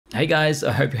Hey guys,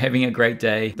 I hope you're having a great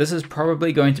day. This is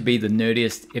probably going to be the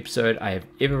nerdiest episode I have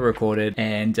ever recorded,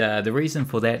 and the reason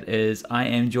for that is I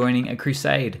am joining a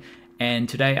crusade. And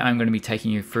today I'm going to be taking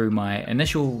you through my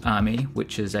initial army,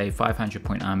 which is a 500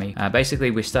 point army. Basically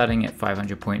we're starting at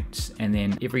 500 points and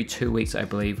then every 2 weeks I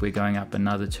believe we're going up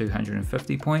another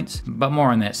 250 points, but more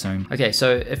on that soon. Okay,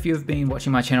 so if you've been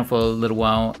watching my channel for a little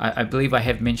while, I believe I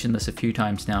have mentioned this a few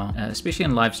times now, especially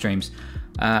in live streams.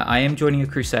 I am joining a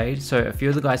crusade, so a few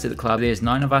of the guys at the club, there's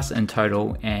 9 of us in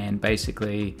total, and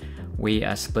basically we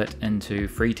are split into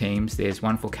 3 teams. There's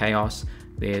one for Chaos,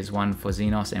 there's one for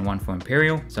Xenos, and one for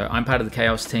Imperial. So I'm part of the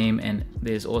Chaos team, and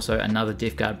there's also another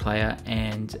Death Guard player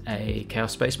and a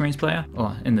Chaos Space Marines player.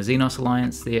 Or in the Xenos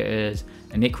Alliance there is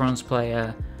a Necrons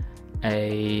player,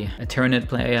 a Tyranid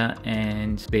player,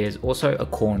 and there's also a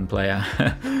Khorne player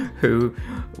who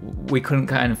we couldn't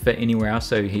kind of fit anywhere else,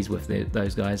 so he's with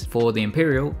those guys. For the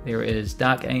Imperial there is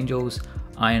Dark Angels,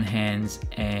 Iron Hands,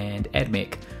 and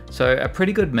Admech. So a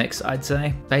pretty good mix, I'd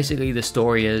say. Basically the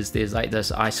story is there's like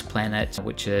this ice planet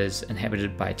which is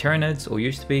inhabited by Tyranids, or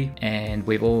used to be, and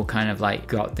we've all kind of like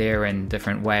got there in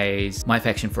different ways. My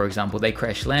faction, for example, they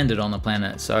crash landed on the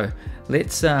planet. So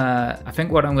let's I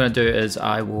think what I'm going to do is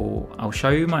I'll show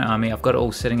you my army. I've got it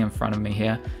all sitting in front of me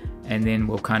here, and then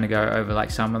we'll kind of go over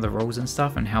like some of the rules and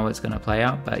stuff and how it's going to play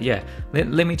out. But yeah,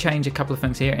 let me change a couple of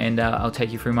things here, and I'll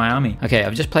take you through my army. Okay,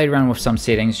 I've just played around with some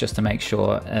settings just to make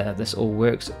sure this all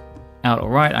works out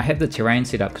alright. I have the terrain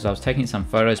set up because I was taking some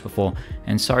photos before,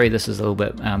 and sorry this is a little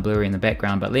bit blurry in the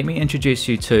background, but let me introduce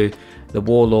you to the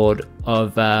warlord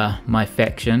of my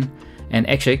faction. And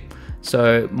actually,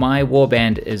 so my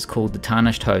warband is called the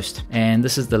Tarnished Host, and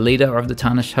this is the leader of the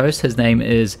Tarnished Host. His name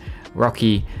is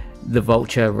Rokki The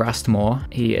Vulture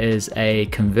Rustmaw. He is a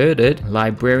converted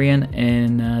librarian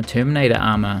in Terminator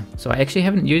armor. So I actually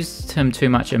haven't used him too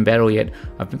much in battle yet.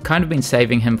 I've kind of been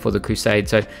saving him for the Crusade.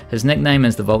 So his nickname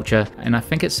is the Vulture, and I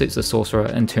think it suits the Sorcerer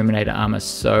in Terminator armor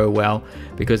so well,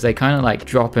 because they kind of like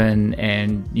drop in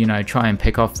and, you know, try and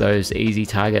pick off those easy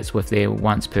targets with their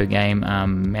once per game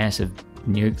massive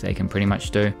nuke they can pretty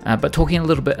much do. But talking a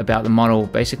little bit about the model,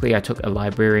 basically I took a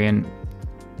librarian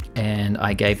and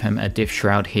I gave him a Death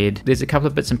Shroud head. There's a couple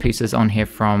of bits and pieces on here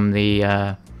from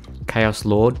the Chaos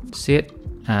Lord set,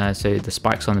 so the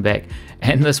spikes on the back,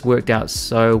 and this worked out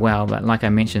so well. But like I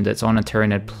mentioned, it's on a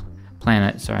Tyranid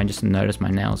planet. Sorry, I just noticed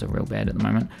my nails are real bad at the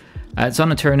moment. It's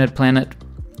on a Tyranid planet,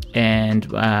 and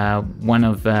one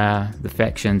of the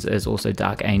factions is also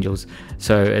Dark Angels,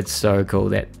 so it's so cool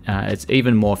that it's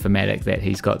even more thematic that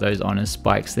he's got those on his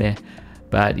spikes there.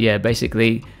 But yeah,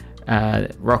 basically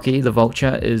Rokki the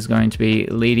Vulture is going to be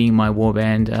leading my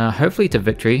warband hopefully to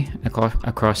victory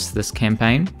across this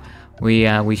campaign. We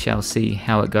shall see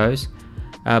how it goes,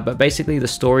 but basically the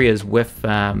story is with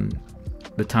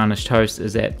the Tarnished Host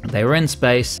is that they were in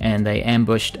space and they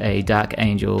ambushed a Dark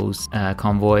Angels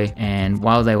convoy, and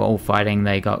while they were all fighting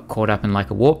they got caught up in like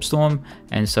a warp storm,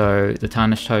 and so the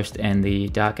Tarnished Host and the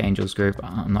Dark Angels group,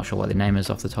 I'm not sure what their name is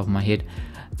off the top of my head,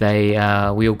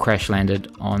 we all crash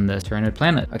landed on the Tyranid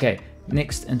planet. Okay,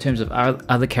 next in terms of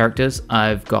other characters,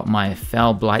 I've got my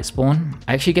foul Blightspawn.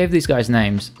 I actually gave these guys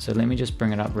names, so let me just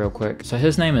bring it up real quick. So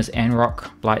his name is Anrok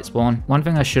Blightspawn. One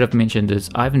thing I should have mentioned is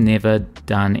I've never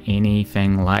done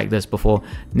anything like this before.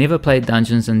 Never played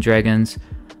Dungeons and Dragons.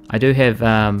 I do have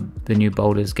the new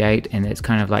Baldur's Gate, and it's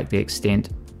kind of like the extent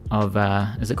of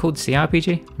is it called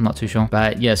CRPG? I'm not too sure,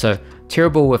 but yeah, so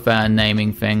terrible with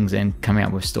naming things and coming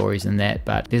up with stories and that.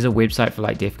 But there's a website for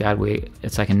like Death Guard where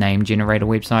it's like a name generator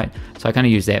website, so I kind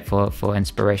of use that for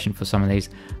inspiration for some of these.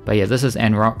 But yeah, this is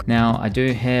Anrok. Now I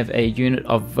do have a unit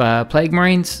of Plague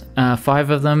Marines, 5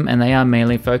 of them, and they are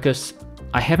melee focused.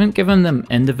 I haven't given them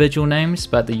individual names,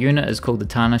 but the unit is called the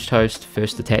Tarnished Host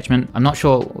 1st Detachment. I'm not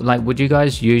sure, like, would you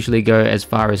guys usually go as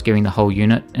far as giving the whole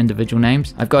unit individual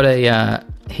names? I've got a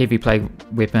heavy plague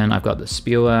weapon, I've got the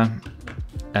Spewer.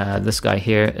 This guy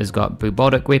here has got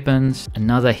bubotic weapons,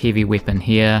 another heavy weapon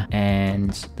here,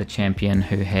 and the champion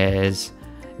who has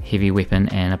heavy weapon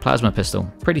and a plasma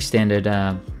pistol. Pretty standard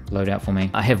loadout for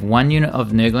me. I have 1 unit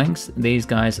of Nurglings. These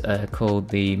guys are called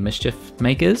the Mischief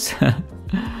Makers.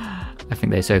 I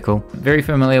think they're so cool. Very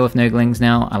familiar with Nurglings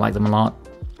now. I like them a lot,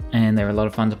 and they're a lot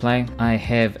of fun to play. I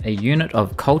have a unit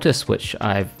of Cultists, which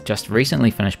I've just recently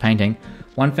finished painting.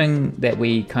 One thing that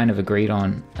we kind of agreed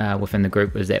on within the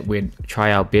group is that we'd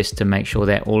try our best to make sure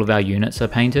that all of our units are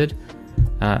painted.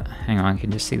 Hang on, I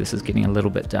can just see this is getting a little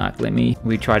bit dark.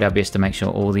 We tried our best to make sure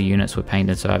all the units were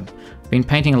painted, so I've been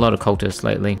painting a lot of Cultists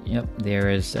lately. Yep, there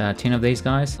is 10 of these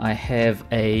guys. I have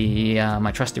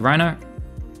my trusty Rhino.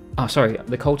 Oh, sorry,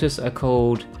 the Cultists are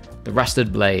called the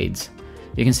Rusted Blades.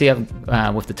 You can see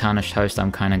I've, with the Tarnished Host,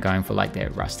 I'm kind of going for like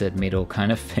that rusted metal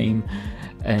kind of theme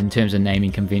in terms of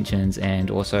naming conventions and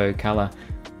also color.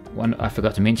 One I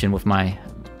forgot to mention with my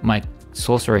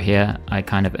Sorcerer here, I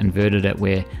kind of inverted it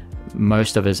where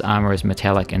most of his armor is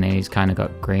metallic and then he's kind of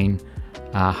got green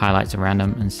highlights around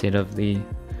him instead of the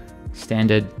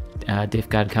standard Death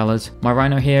Guard colors. My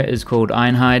Rhino here is called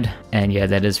Ironhide, and yeah,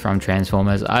 that is from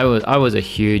Transformers. I was a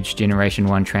huge Generation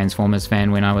 1 Transformers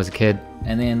fan when I was a kid.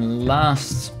 And then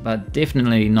last but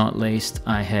definitely not least,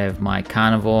 I have my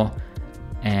Karnivore,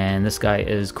 and this guy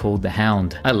is called the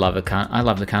Hound. I love the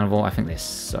Karnivore. I think they're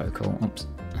so cool. Oops.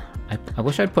 I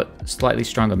wish I'd put slightly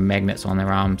stronger magnets on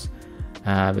their arms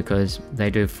because they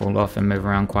do fall off and move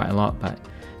around quite a lot. But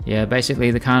yeah, basically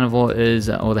the Karnivore is,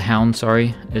 or the Hound,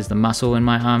 sorry, is the muscle in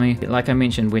my army. Like I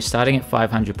mentioned, we're starting at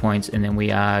 500 points and then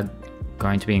we are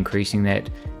going to be increasing that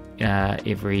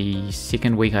every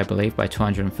second week, I believe, by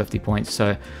 250 points.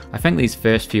 So I think these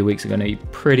first few weeks are going to be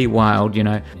pretty wild, you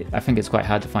know. I think it's quite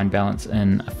hard to find balance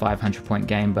in a 500 point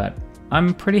game, but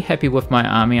I'm pretty happy with my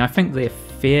army. I think they're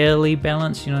fairly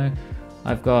balanced, you know.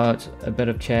 I've got a bit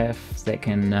of chaff that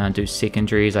can do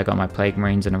secondaries. I got my Plague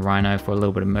Marines and a Rhino for a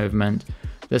little bit of movement.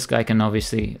 This guy can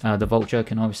obviously, the Vulture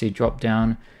can obviously drop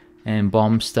down and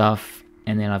bomb stuff.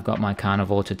 And then I've got my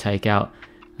Karnivore to take out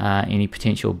any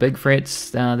potential big threats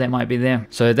that might be there.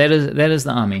 So that is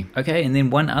the army. Okay, and then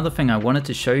one other thing I wanted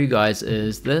to show you guys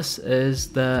is this is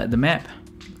the map,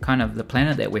 kind of the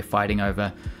planet that we're fighting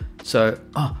over. So,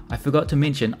 oh, I forgot to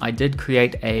mention, I did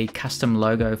create a custom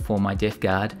logo for my Death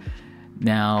Guard.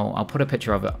 Now, I'll put a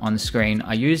picture of it on the screen.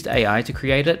 I used AI to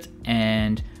create it,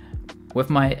 and with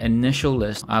my initial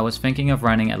list, I was thinking of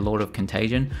running a Lord of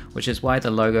Contagion, which is why the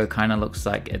logo kind of looks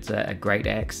like it's a great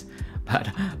axe. But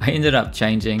I ended up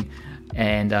changing,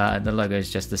 and the logo is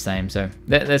just the same, so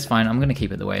that's fine. I'm going to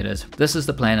keep it the way it is. This is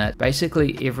the planet.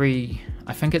 Basically,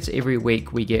 I think it's every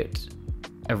week we get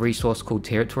a resource called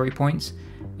territory points,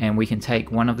 and we can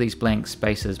take one of these blank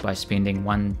spaces by spending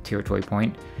 1 territory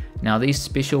point. Now these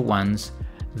special ones,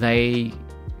 they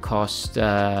cost,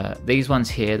 these ones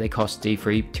here, they cost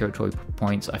D3 territory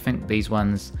points. I think these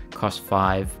ones cost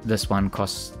 5. This one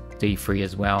costs D3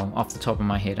 as well. Off the top of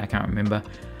my head, I can't remember.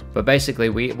 But basically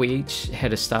we each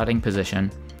had a starting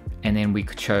position, and then we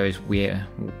chose where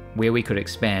we could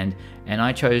expand. And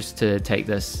I chose to take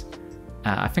this,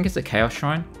 I think it's a Chaos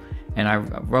Shrine. And I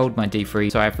rolled my D3,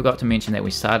 so I forgot to mention that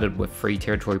we started with 3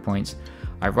 territory points.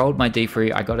 I rolled my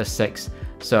D3, I got a 6,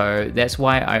 so that's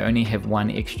why I only have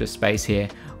 1 extra space here,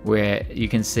 where you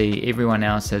can see everyone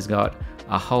else has got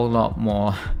a whole lot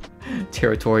more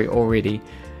territory already.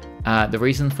 The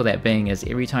reason for that being is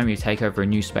every time you take over a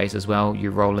new space as well, you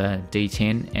roll a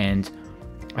D10, and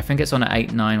I think it's on an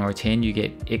 8, 9 or a 10 you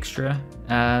get extra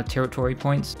territory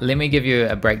points. Let me give you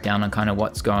a breakdown on kind of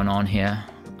what's going on here.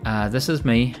 This is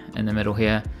me in the middle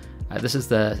here. This is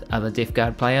the other Death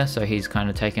Guard player, so he's kind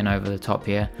of taken over the top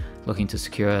here, looking to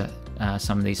secure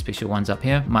some of these special ones up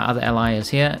here. My other ally is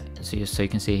here, so you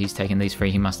can see he's taken these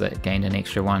 3. He must have gained an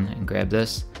extra one and grabbed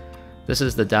this. This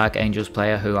is the Dark Angels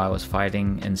player who I was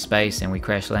fighting in space, and we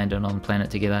crash landed on the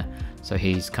planet together, so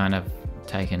he's kind of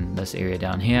taken this area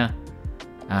down here.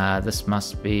 This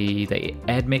must be the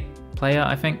Admech player,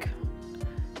 I think.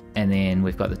 And then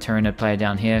we've got the Tyranid player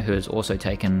down here who has also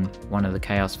taken one of the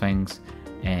Chaos things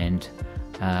and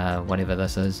whatever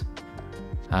this is.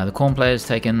 The Khorne player's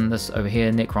taken this over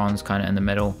here. Necron's kind of in the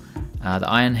middle. The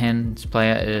Iron Hands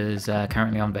player is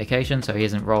currently on vacation, so he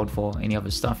hasn't rolled for any of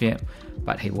his stuff yet,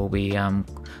 but he will be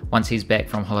once he's back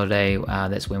from holiday.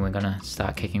 That's when we're gonna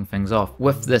start kicking things off.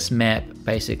 With this map,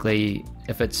 basically,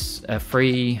 if it's a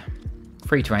free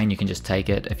terrain, you can just take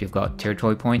it if you've got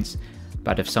territory points.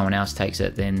 But if someone else takes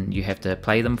it, then you have to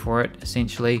play them for it,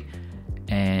 essentially.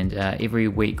 And every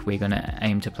week we're going to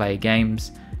aim to play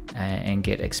games and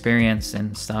get experience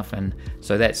and stuff. And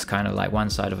so that's kind of like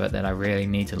one side of it that I really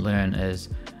need to learn is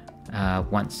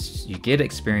once you get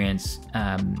experience,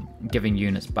 giving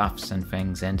units buffs and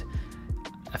things. And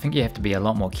I think you have to be a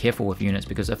lot more careful with units,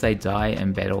 because if they die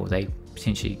in battle, they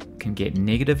potentially can get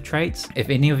negative traits. If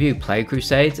any of you play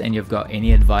Crusades and you've got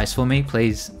any advice for me,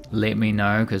 please let me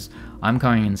know, because I'm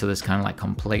going into this kind of like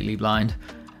completely blind.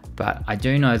 But I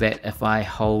do know that if I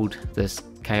hold this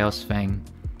Chaos thing,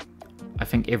 I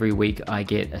think every week I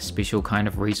get a special kind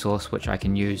of resource which I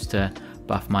can use to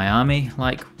buff my army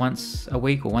like once a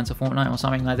week or once a fortnight or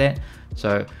something like that.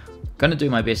 So gonna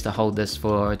do my best to hold this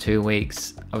for 2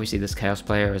 weeks. Obviously this Chaos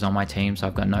player is on my team, so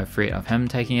I've got no threat of him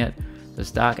taking it.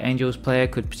 This Dark Angels player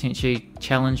could potentially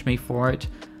challenge me for it,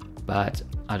 but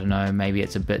I don't know, maybe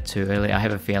it's a bit too early. I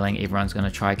have a feeling everyone's going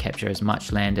to try capture as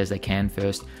much land as they can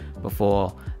first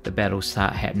before the battles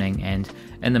start happening. And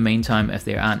in the meantime, if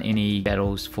there aren't any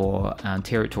battles for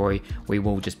territory, we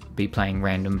will just be playing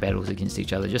random battles against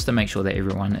each other just to make sure that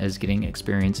everyone is getting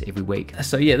experience every week.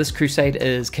 So yeah, this crusade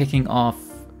is kicking off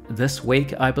this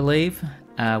week, I believe,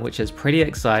 which is pretty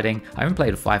exciting. I haven't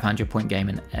played a 500 point game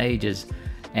in ages,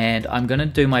 and I'm gonna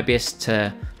do my best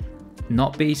to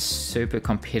not be super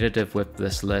competitive with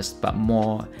this list, but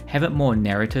have it more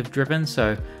narrative driven.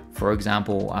 So for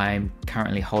example, I'm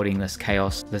currently holding this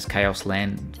chaos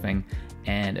land thing,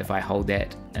 and if I hold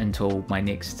that until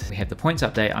we have the points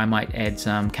update, I might add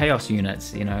some chaos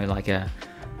units, you know, like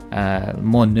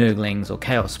more Nurglings or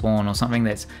chaos spawn or something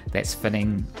that's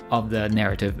fitting of the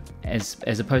narrative,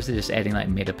 as opposed to just adding like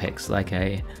meta picks like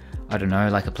I don't know,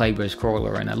 like a Plague Burst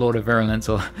Crawler and a Lord of Virulence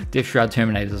or Death Shroud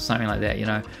Terminators or something like that, you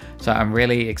know. So I'm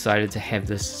really excited to have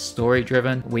this story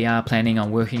driven. We are planning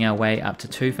on working our way up to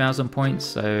 2,000 points,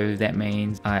 so that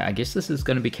means I guess this is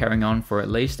going to be carrying on for at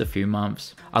least a few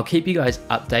months. I'll keep you guys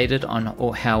updated on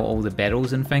how all the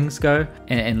battles and things go,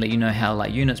 and let you know how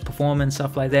like units perform and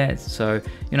stuff like that. So,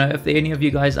 you know, if any of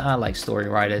you guys are like story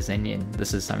writers and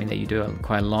this is something that you do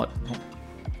quite a lot.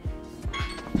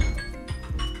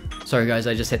 Sorry guys,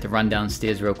 I just had to run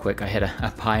downstairs real quick. I had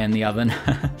a pie in the oven.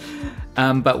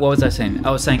 But what was I saying?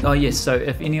 I was saying, oh yes, so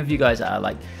if any of you guys are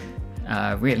like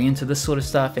really into this sort of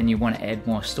stuff and you want to add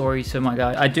more stories to my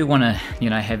guide, I do want to, you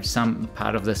know, have some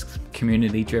part of this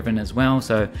community driven as well.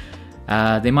 So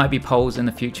there might be polls in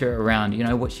the future around, you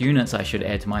know, which units I should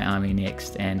add to my army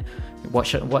next, and what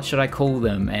should I call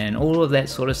them, and all of that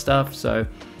sort of stuff. So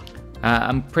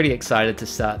I'm pretty excited to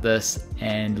start this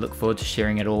and look forward to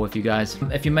sharing it all with you guys.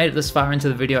 If you made it this far into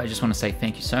the video, I just want to say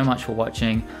thank you so much for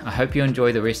watching. I hope you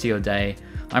enjoy the rest of your day.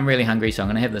 I'm really hungry, so I'm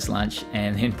going to have this lunch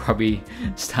and then probably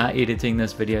start editing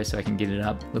this video so I can get it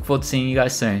up. Look forward to seeing you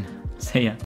guys soon. See ya.